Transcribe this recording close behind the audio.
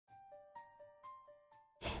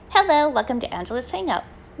Hello, welcome to Angela's Hangout.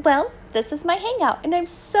 Well, this is my hangout, and I'm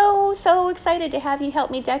so excited to have you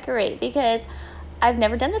help me decorate because I've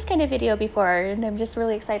never done this kind of video before, and I'm just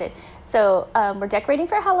really excited. So we're decorating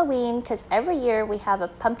for Halloween because every year we have a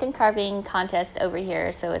pumpkin carving contest over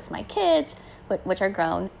here. So it's my kids, which are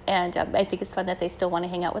grown, and I think it's fun that they still want to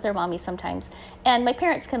hang out with their mommy sometimes. And my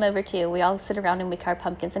parents come over too. We all sit around and we carve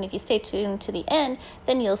pumpkins, and if you stay tuned to the end,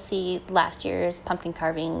 then you'll see last year's pumpkin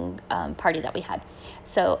carving party that we had.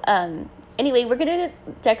 So anyway, we're gonna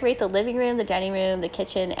decorate the living room, the dining room, the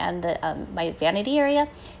kitchen, and the my vanity area,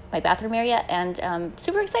 my bathroom area, and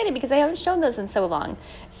super excited because I haven't shown those in so long.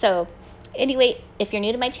 So anyway, if you're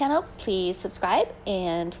new to my channel, please subscribe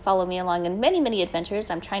and follow me along in many adventures.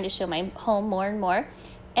 I'm trying to show my home more and more.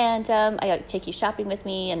 And I take you shopping with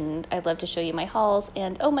me, and I love to show you my hauls.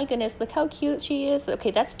 And oh my goodness, look how cute she is.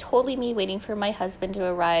 Okay, that's totally me waiting for my husband to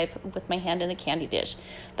arrive with my hand in the candy dish.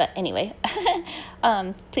 But anyway,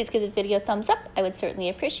 please give the video a thumbs up. I would certainly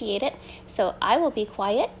appreciate it. So I will be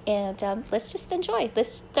quiet, and let's just enjoy.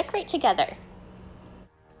 Let's decorate together.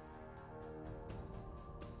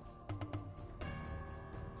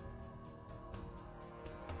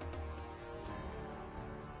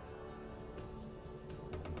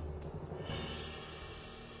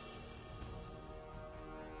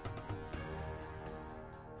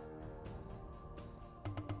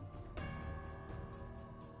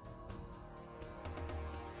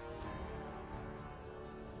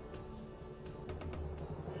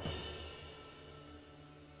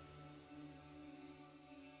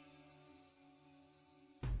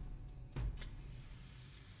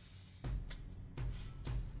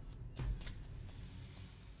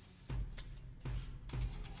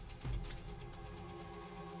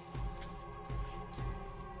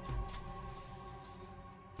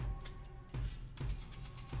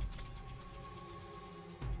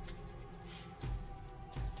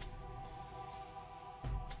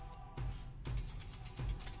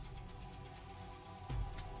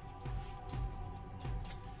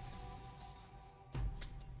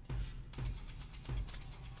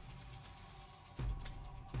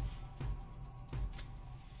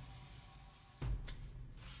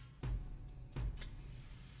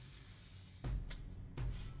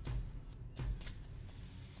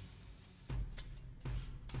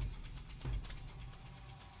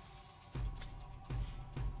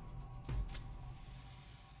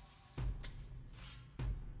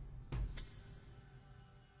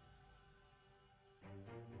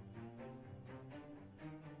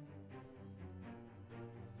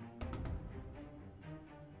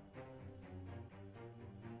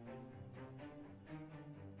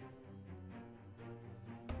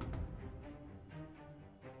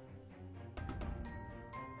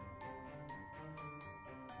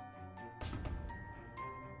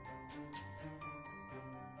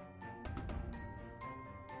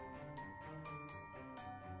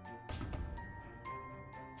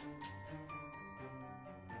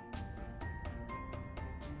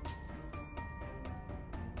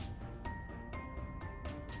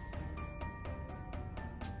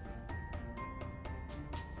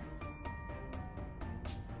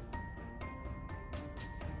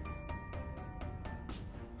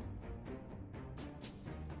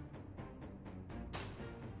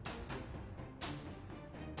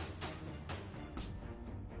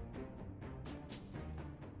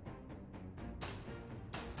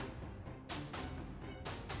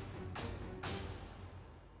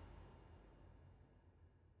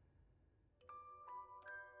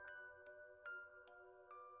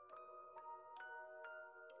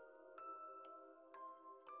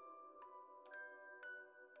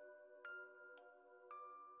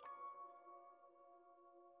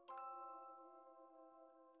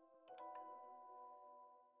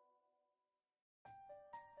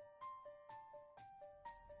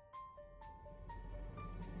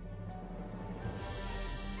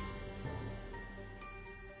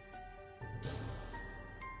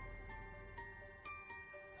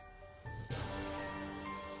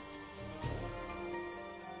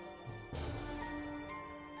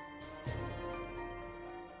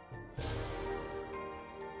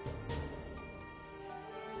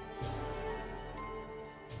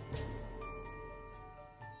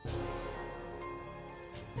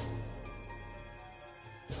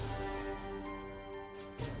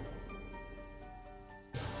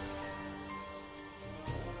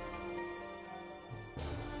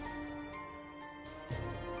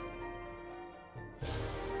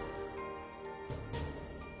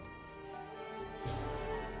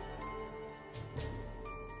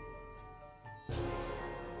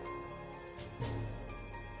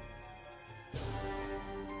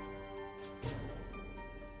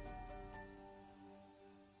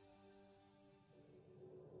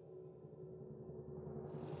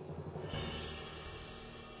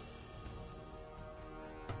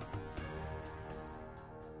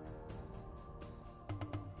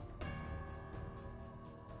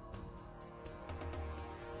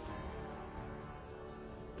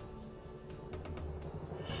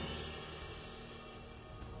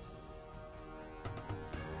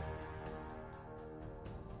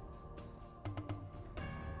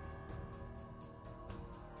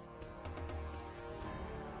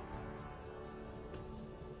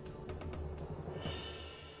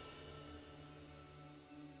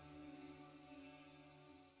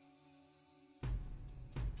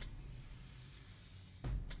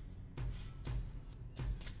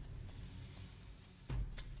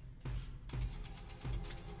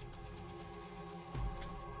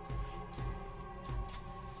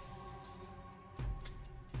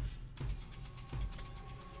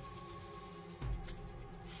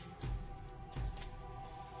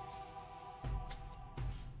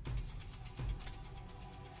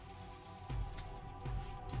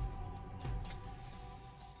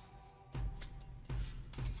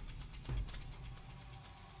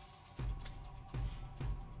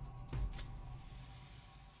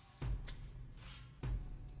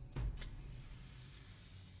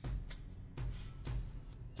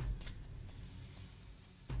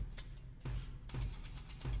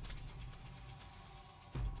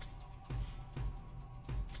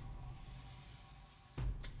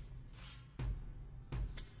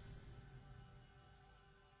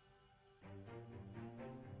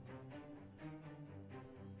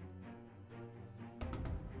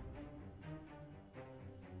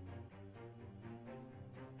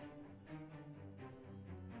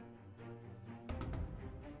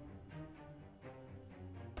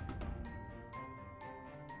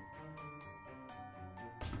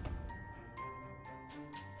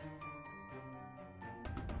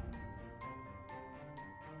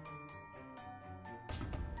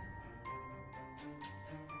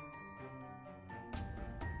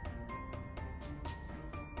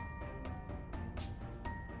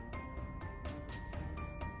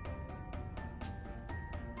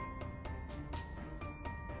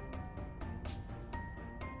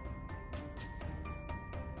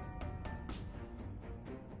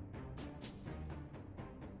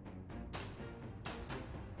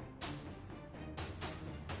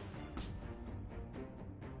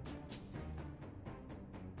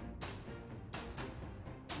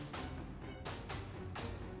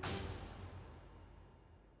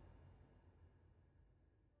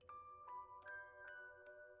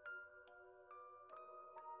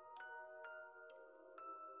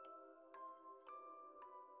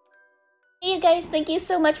 you guys. Thank you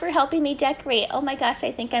so much for helping me decorate. Oh my gosh,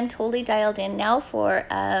 I think I'm totally dialed in now for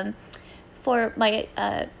my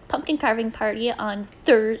pumpkin carving party on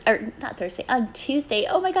on Tuesday.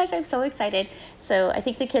 Oh my gosh, I'm so excited. So I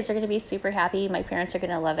think the kids are going to be super happy. My parents are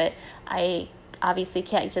going to love it. I obviously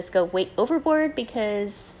can't just go way overboard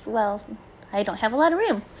because, well, I don't have a lot of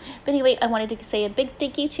room. But anyway, I wanted to say a big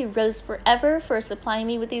thank you to Rose Forever for supplying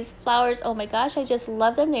me with these flowers. Oh my gosh, I just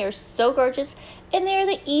love them. They are so gorgeous, and they're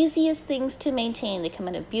the easiest things to maintain. They come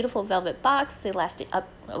in a beautiful velvet box. They last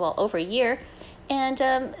over a year, and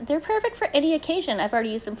they're perfect for any occasion. I've already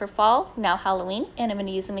used them for fall, now Halloween, and I'm going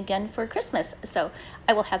to use them again for Christmas. So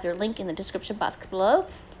I will have their link in the description box below,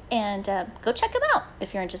 and go check them out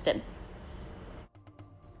if you're interested.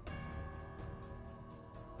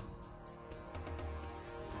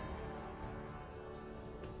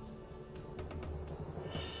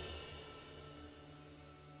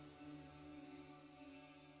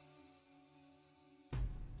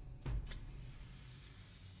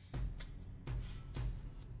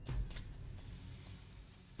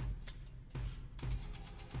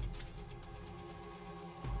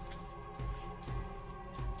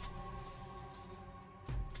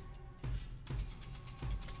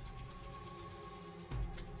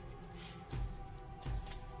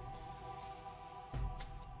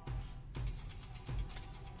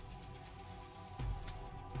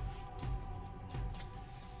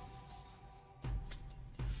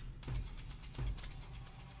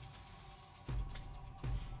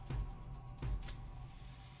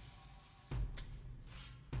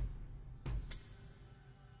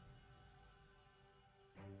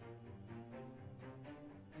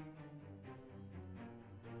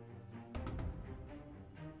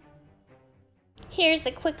 Here's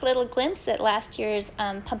a quick little glimpse at last year's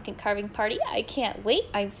pumpkin carving party. I can't wait.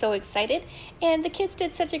 I'm so excited. And the kids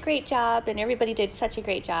did such a great job, and everybody did such a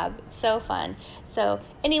great job. It's so fun. So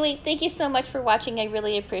anyway, thank you so much for watching. I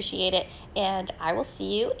really appreciate it. And I will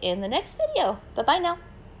see you in the next video. Bye-bye now.